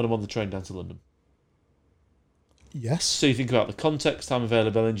do that when I'm on the train down to London. Yes. So you think about the context, time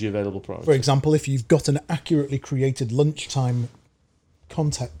available, energy available, priority. For example, if you've got an accurately created lunchtime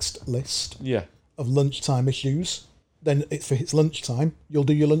context list of lunchtime issues, then if it's lunchtime, you'll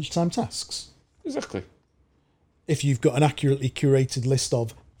do your lunchtime tasks. Exactly. If you've got an accurately curated list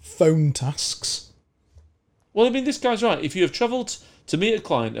of phone tasks. Well, I mean, this guy's right. If you have travelled to meet a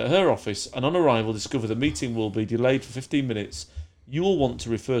client at her office and on arrival discover the meeting will be delayed for 15 minutes, you will want to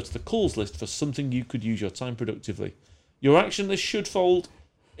refer to the calls list for something you could use your time productively. Your action list should fold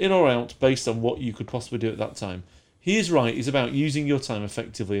in or out based on what you could possibly do at that time. He is right. It's about using your time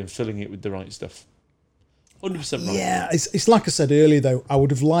effectively and filling it with the right stuff. 100% right. Yeah, it's like I said earlier, though. I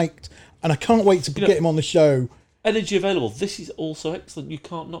would have liked, and I can't wait to get him on the show. Energy available. This is also excellent. You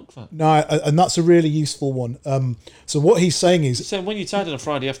can't knock that. No, and that's a really useful one. So what he's saying is... He's saying when you're tired on a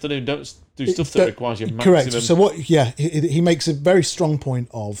Friday afternoon, don't do stuff that requires your maximum... Correct. So what... Yeah, he makes a very strong point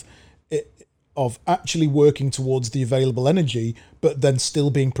of actually working towards the available energy, but then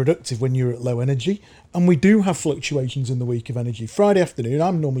still being productive when you're at low energy. And we do have fluctuations in the week of energy. Friday afternoon,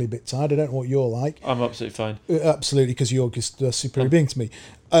 I'm normally a bit tired. I don't know what you're like. I'm absolutely fine. Absolutely, because you're just a superior being to me.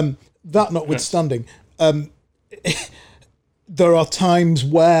 That notwithstanding... there are times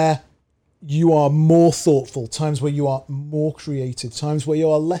where you are more thoughtful, times where you are more creative, times where you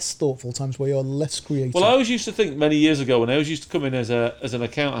are less thoughtful, times where you are less creative. Well, I always used to think many years ago when I always used to come in as an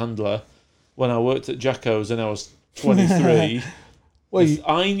account handler when I worked at Jacko's and I was 23. Well,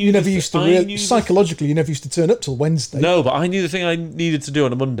 you never used to psychologically. You never used to turn up till Wednesday. No, but I knew the thing I needed to do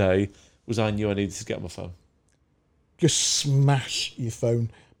on a Monday was I knew I needed to get on my phone. Just smash your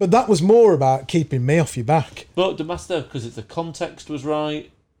phone. But that was more about keeping me off your back. But the master, because the context was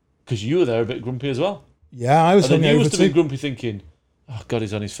right, because you were there a bit grumpy as well. Yeah, I was hungover too. And then you must have been grumpy thinking, oh God,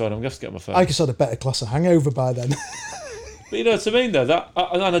 he's on his phone, I'm going to have to get on my phone. I just had a better class of hangover by then. But you know what I mean, though?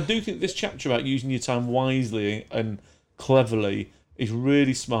 And I do think this chapter about using your time wisely and cleverly is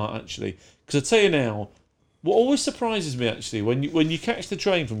really smart, actually. Because I tell you now, what always surprises me, actually, when you catch the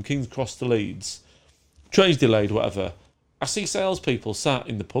train from King's Cross to Leeds, train's delayed, whatever, I see salespeople sat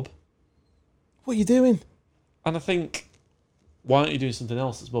in the pub. What are you doing? And I think, why aren't you doing something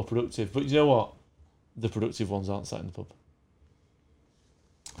else that's more productive? But you know what? The productive ones aren't sat in the pub.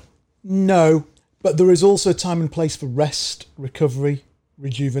 No, but there is also time and place for rest, recovery,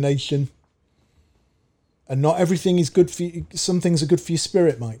 rejuvenation. And not everything is good for you. Some things are good for your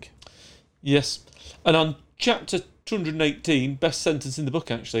spirit, Mike. Yes. And on chapter 218, best sentence in the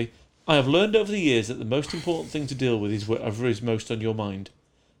book, actually, I have learned over the years that the most important thing to deal with is whatever is most on your mind.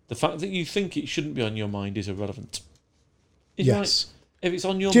 The fact that you think it shouldn't be on your mind is irrelevant. Yes. Right? If it's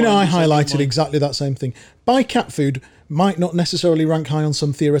on your mind... Do you know, I highlighted exactly that same thing. Buy cat food might not necessarily rank high on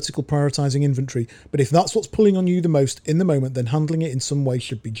some theoretical prioritising inventory, but if that's what's pulling on you the most in the moment, then handling it in some way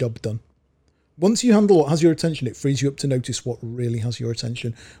should be job done. Once you handle what has your attention, it frees you up to notice what really has your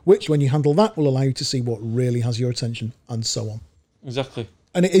attention, which, when you handle that, will allow you to see what really has your attention, and so on. Exactly.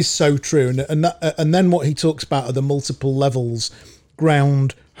 And it is so true. And then what he talks about are the multiple levels: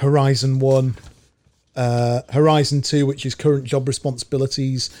 ground, Horizon 1, Horizon 2, which is current job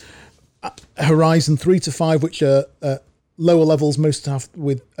responsibilities, Horizon 3 to 5, which are lower levels, most have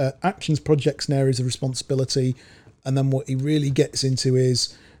with actions, projects, and areas of responsibility. And then what he really gets into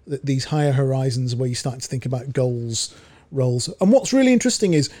is these higher horizons where you start to think about goals, roles. And what's really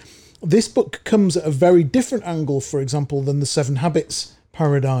interesting is this book comes at a very different angle, for example, than the 7 Habits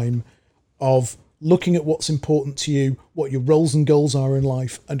paradigm of looking at what's important to you, what your roles and goals are in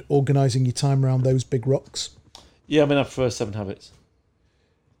life, and organising your time around those big rocks. Yeah, I mean, I prefer 7 Habits.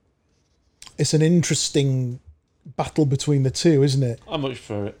 It's an interesting battle between the two, isn't it? I much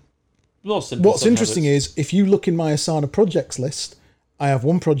prefer it. More simple. What's interesting is, if you look in my Asana projects list, I have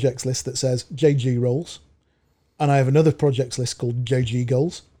one projects list that says JG roles, and I have another projects list called JG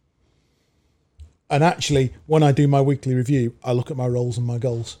goals. And actually, when I do my weekly review, I look at my roles and my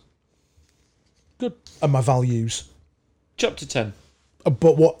goals. Good. And my values. Chapter 10.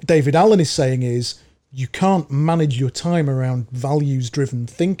 But what David Allen is saying is, you can't manage your time around values-driven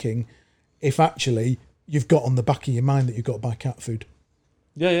thinking if actually you've got on the back of your mind that you've got to buy cat food.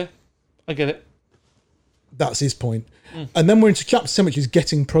 Yeah. I get it. That's his point. And then we're into chapter 10, which is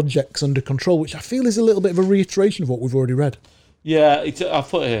getting projects under control, which I feel is a little bit of a reiteration of what we've already read. Yeah, I've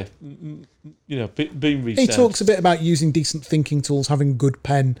put it here. Being reset. He talks a bit about using decent thinking tools, having good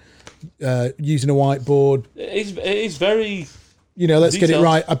pen, using a whiteboard. It is very... let's detailed. Get it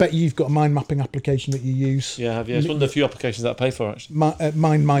right. I bet you've got a mind mapping application that you use. Yeah, I have. Yeah, it's one of the few applications that I pay for, actually.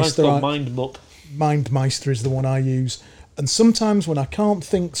 MindMeister. Mine's called MindMup. MindMeister is the one I use. And sometimes when I can't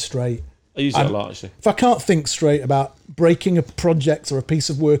think straight... I use it a lot, actually. If I can't think straight about breaking a project or a piece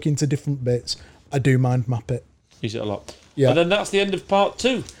of work into different bits, I do mind map it. Use it a lot. Yeah. And then that's the end of part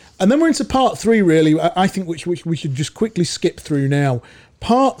 2. And then we're into part 3, really, I think, which we should just quickly skip through now.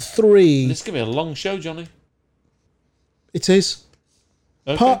 Part 3... This is going to be a long show, Johnny. It is.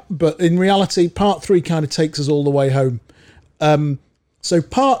 Okay. But in reality, part 3 kind of takes us all the way home. So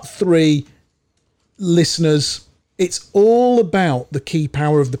part 3, listeners... It's all about the key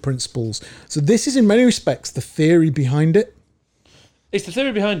power of the principles. So this is, in many respects, the theory behind it. It's the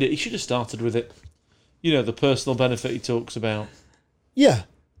theory behind it. He should have started with it. You know, the personal benefit he talks about. Yeah.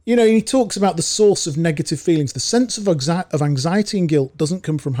 You know, he talks about the source of negative feelings. The sense of anxiety and guilt doesn't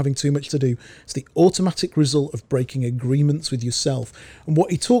come from having too much to do. It's the automatic result of breaking agreements with yourself. And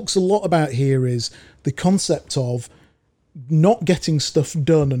what he talks a lot about here is the concept of not getting stuff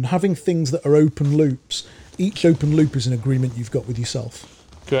done and having things that are open loops. Each open loop is an agreement you've got with yourself.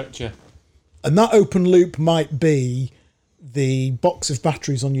 Correct, yeah. And that open loop might be the box of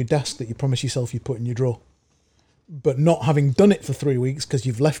batteries on your desk that you promise yourself you put in your drawer. But not having done it for 3 weeks because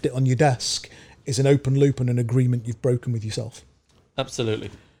you've left it on your desk is an open loop and an agreement you've broken with yourself.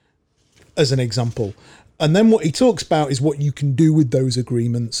 Absolutely. As an example. And then what he talks about is what you can do with those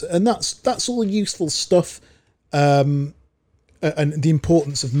agreements. And that's all useful stuff. And the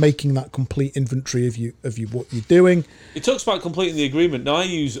importance of making that complete inventory of what you're doing. He talks about completing the agreement. Now, I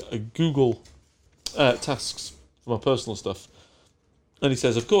use Google Tasks for my personal stuff. And he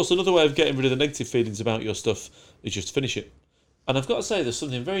says, of course, another way of getting rid of the negative feelings about your stuff is just to finish it. And I've got to say, there's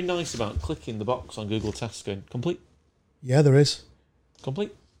something very nice about clicking the box on Google Tasks going, complete. Yeah, there is.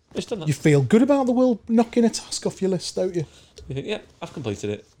 Complete. It's done that. You feel good about the world knocking a task off your list, don't you? You think, yeah, I've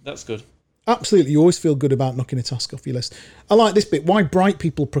completed it. That's good. Absolutely, you always feel good about knocking a task off your list. I like this bit. Why bright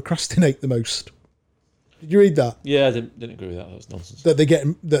people procrastinate the most. Did you read that? Yeah, I didn't agree with that. That was nonsense. That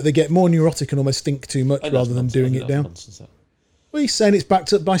they get more neurotic and almost think too much rather than doing it down. Nonsense, Well, he's saying it's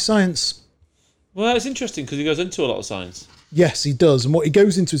backed up by science. Well, it's interesting because he goes into a lot of science. Yes, he does. And what he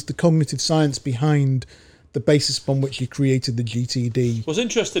goes into is the cognitive science behind the basis upon which he created the GTD. What's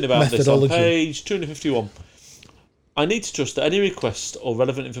interesting about this on page 251, I need to trust that any request or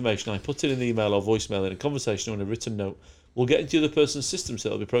relevant information I put in an email or voicemail in a conversation or in a written note will get into the other person's system so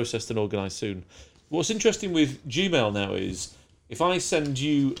it'll be processed and organised soon. What's interesting with Gmail now is if I send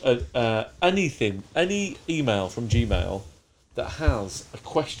you anything, any email from Gmail that has a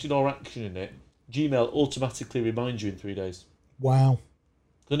question or action in it, Gmail automatically reminds you in 3 days. Wow.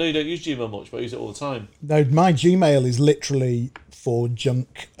 I know you don't use Gmail much, but I use it all the time. No, my Gmail is literally for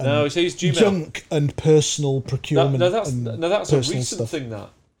junk. And no, it says Gmail. Junk and personal procurement. That's a recent thing. That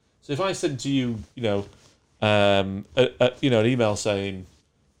so if I send to you, an email saying,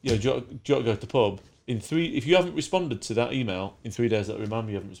 do you want to go to the pub? If you haven't responded to that email in 3 days, that'll remind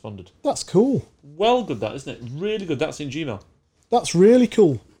me you haven't responded. That's cool. Well, good that, isn't it? Really good. That's in Gmail. That's really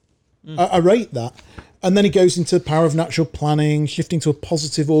cool. I rate that. And then he goes into the power of natural planning, shifting to a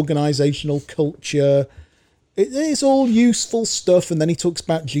positive organisational culture. It is all useful stuff. And then he talks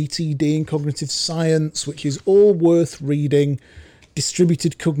about GTD and cognitive science, which is all worth reading.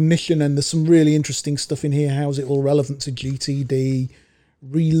 Distributed cognition, and there's some really interesting stuff in here. How is it all relevant to GTD?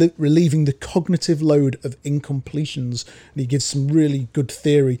 Relieving the cognitive load of incompletions. And he gives some really good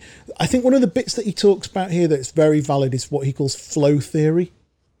theory. I think one of the bits that he talks about here that's very valid is what he calls flow theory.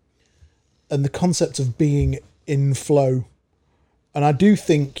 And the concept of being in flow. And I do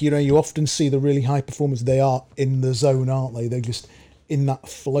think, you often see the really high performers, they are in the zone, aren't they? They're just in that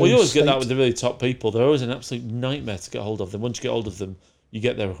flow. Well, you always state. get that with the really top people. They're always an absolute nightmare to get hold of them. Once you get hold of them, you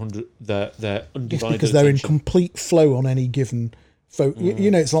get their undivided because they're attention. in complete flow on any given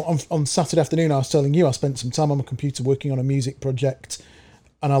it's like on Saturday afternoon, I was telling you, I spent some time on my computer working on a music project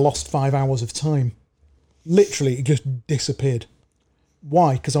and I lost 5 hours of time. Literally, it just disappeared.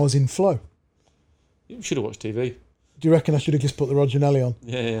 Why? Because I was in flow. You should have watched TV. Do you reckon I should have just put the Roger Nelly on?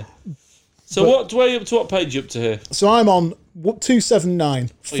 Yeah. So what page are you up to here? So I'm on 279,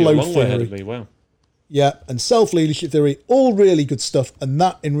 flow you're a long theory. way ahead of me, wow. Yeah, and self-leadership theory, all really good stuff. And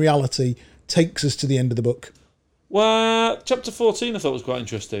that, in reality, takes us to the end of the book. Well, chapter 14 I thought was quite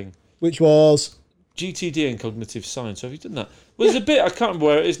interesting. Which was? GTD and cognitive science. So have you done that? Well, there's a bit, I can't remember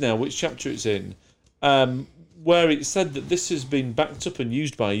where it is now, which chapter it's in, where it said that this has been backed up and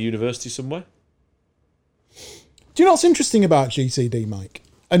used by a university somewhere. Do you know what's interesting about GTD, Mike?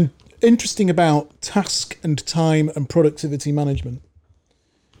 And interesting about task and time and productivity management?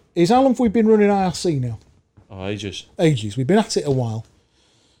 Is how long have we been running IRC now? Oh, ages. Ages. We've been at it a while.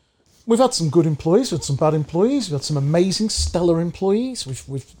 We've had some good employees, we've had some bad employees, we've had some amazing, stellar employees.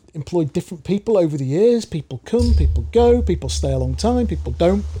 We've employed different people over the years. People come, people go, people stay a long time, people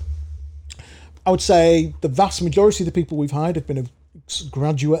don't. I would say the vast majority of the people we've hired have been of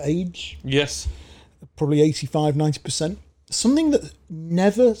graduate age. Yes. Probably 85, 90%. Something that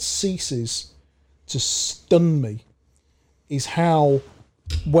never ceases to stun me is how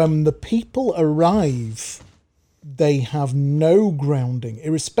when the people arrive, they have no grounding,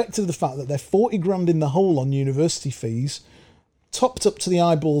 irrespective of the fact that they're 40 grand in the hole on university fees, topped up to the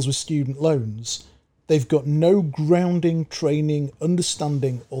eyeballs with student loans. They've got no grounding, training,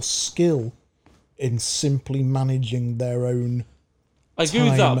 understanding or skill in simply managing their own. I agree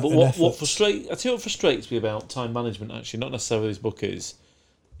with that, but what frustrates me about time management, actually, not necessarily this book, is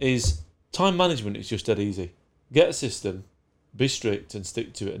time management is just dead easy. Get a system, be strict and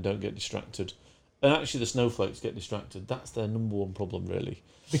stick to it and don't get distracted. And actually the snowflakes get distracted. That's their number one problem, really.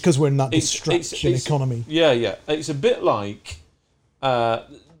 Because we're in that distraction economy. Yeah. It's a bit like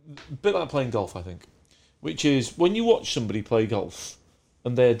playing golf, I think. Which is, when you watch somebody play golf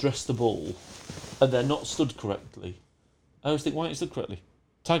and they address the ball and they're not stood correctly, I always think, why aren't you stood correctly?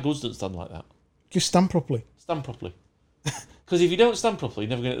 Tiger Woods doesn't stand like that. Just stand properly. Stand properly. Because if you don't stand properly,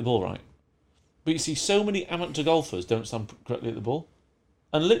 you're never going to hit the ball right. But you see, so many amateur golfers don't stand correctly at the ball.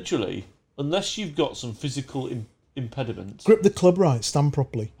 And literally, unless you've got some physical impediment... Grip the club right, stand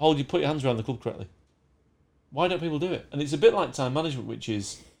properly. Put your hands around the club correctly. Why don't people do it? And it's a bit like time management, which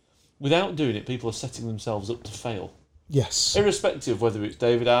is, without doing it, people are setting themselves up to fail. Yes. Irrespective of whether it's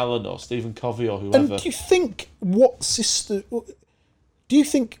David Allen or Stephen Covey or whoever. And do you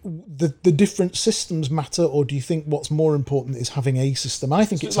think the different systems matter, or do you think what's more important is having a system? I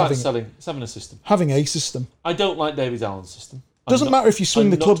think it's having a system. Having a system. I don't like David Allen's system. Doesn't matter if you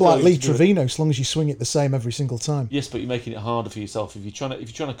swing the club like Lee Trevino, as long as you swing it the same every single time. Yes, but you're making it harder for yourself. If you're trying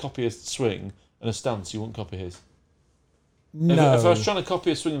to copy a swing and a stance, you won't copy his. No. If I was trying to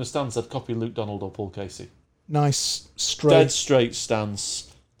copy a swing and a stance, I'd copy Luke Donald or Paul Casey. Nice, straight. Dead straight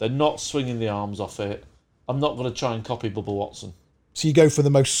stance. They're not swinging the arms off it. I'm not going to try and copy Bubba Watson. So you go for the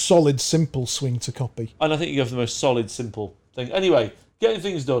most solid, simple swing to copy. And I think you go for the most solid, simple thing. Anyway, getting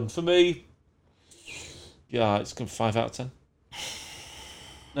things done. For me, yeah, it's 5 out of 10.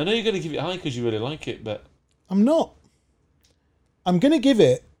 I know you're going to give it high because you really like it, but... I'm not. I'm going to give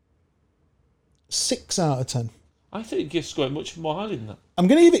it 6 out of 10. I think you score it much more highly than that. I'm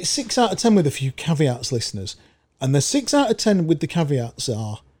going to give it 6 out of 10 with a few caveats, listeners. And the 6 out of 10 with the caveats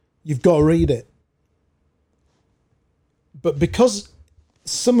are, you've got to read it. But because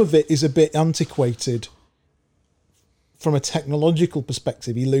some of it is a bit antiquated from a technological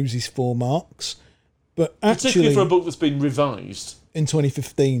perspective, he loses 4 marks. But actually, particularly for a book that's been revised in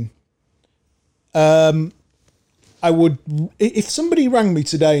 2015, I would, if somebody rang me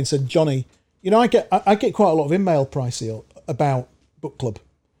today and said, Johnny, you know, I get quite a lot of email pricey about book club,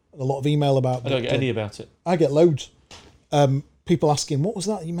 a lot of email about. I don't get any about it. I get loads. People asking, what was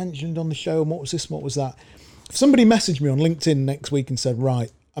that you mentioned on the show, and what was this, and what was that? If somebody messaged me on LinkedIn next week and said,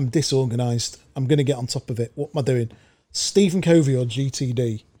 right, I'm disorganised, I'm going to get on top of it, what am I doing? Stephen Covey or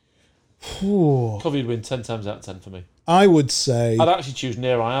GTD? Covey would win 10 times out of 10 for me. I would say... I'd actually choose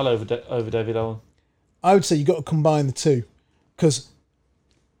Nir Eyal over David Allen. I would say you've got to combine the two, because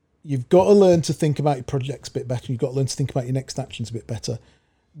you've got to learn to think about your projects a bit better. You've got to learn to think about your next actions a bit better.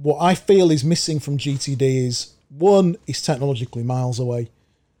 What I feel is missing from GTD is, 1, he's technologically miles away.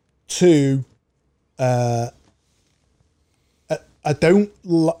 2, I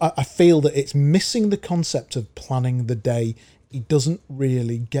feel that it's missing the concept of planning the day. He doesn't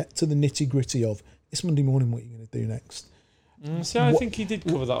really get to the nitty gritty of, it's Monday morning, what are you going to do next? I think he did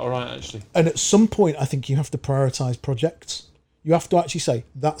cover that all right, actually. And at some point, I think you have to prioritise projects. You have to actually say,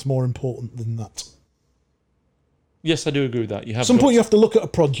 that's more important than that. Yes, I do agree with that. At some point, you have to look at a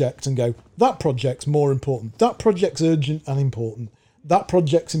project and go, that project's more important. That project's urgent and important. That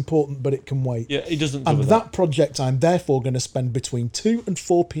project's important, but it can wait. Yeah, he doesn't cover that. And that project, I'm therefore going to spend between 2 and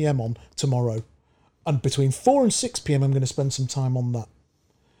 4 p.m. on tomorrow. And between 4 and 6 p.m, I'm going to spend some time on that.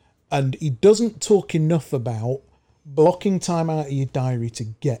 And he doesn't talk enough about blocking time out of your diary to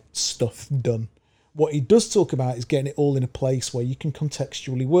get stuff done. What he does talk about is getting it all in a place where you can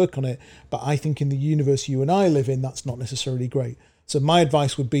contextually work on it. But I think in the universe you and I live in, that's not necessarily great. So my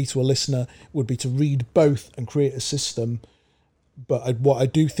advice would be to a listener, would be to read both and create a system. But what I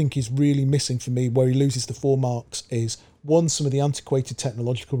do think is really missing for me, where he loses the 4 marks, is 1, some of the antiquated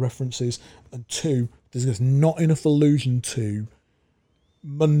technological references, and 2, there's just not enough allusion to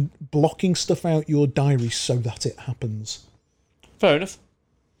blocking stuff out your diary so that it happens. Fair enough.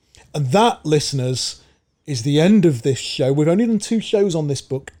 And that, listeners, is the end of this show. We've only done 2 shows on this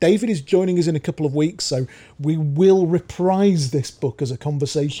book. David is joining us in a couple of weeks, so we will reprise this book as a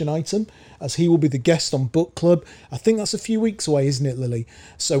conversation item, as he will be the guest on Book Club. I think that's a few weeks away, isn't it, Lily?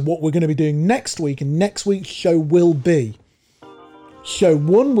 So what we're going to be doing next week, and next week's show will be... Show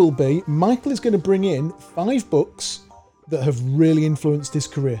 1 will be, Michael is going to bring in 5 books that have really influenced his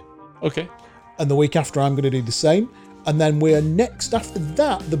career. Okay. And the week after, I'm going to do the same. And then we're next after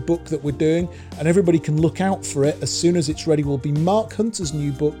that, the book that we're doing, and everybody can look out for it as soon as it's ready, will be Mark Hunter's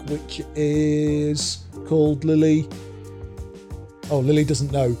new book, which is called Lily. Oh, Lily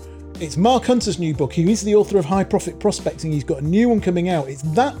doesn't know. It's Mark Hunter's new book. He is the author of High Profit Prospecting. He's got a new one coming out. It's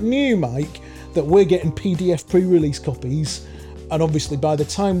that new, Mike, that we're getting PDF pre-release copies. And obviously, by the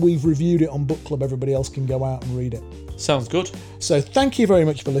time we've reviewed it on Book Club, everybody else can go out and read it. Sounds good. So thank you very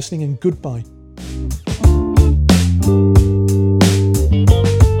much for listening, and goodbye.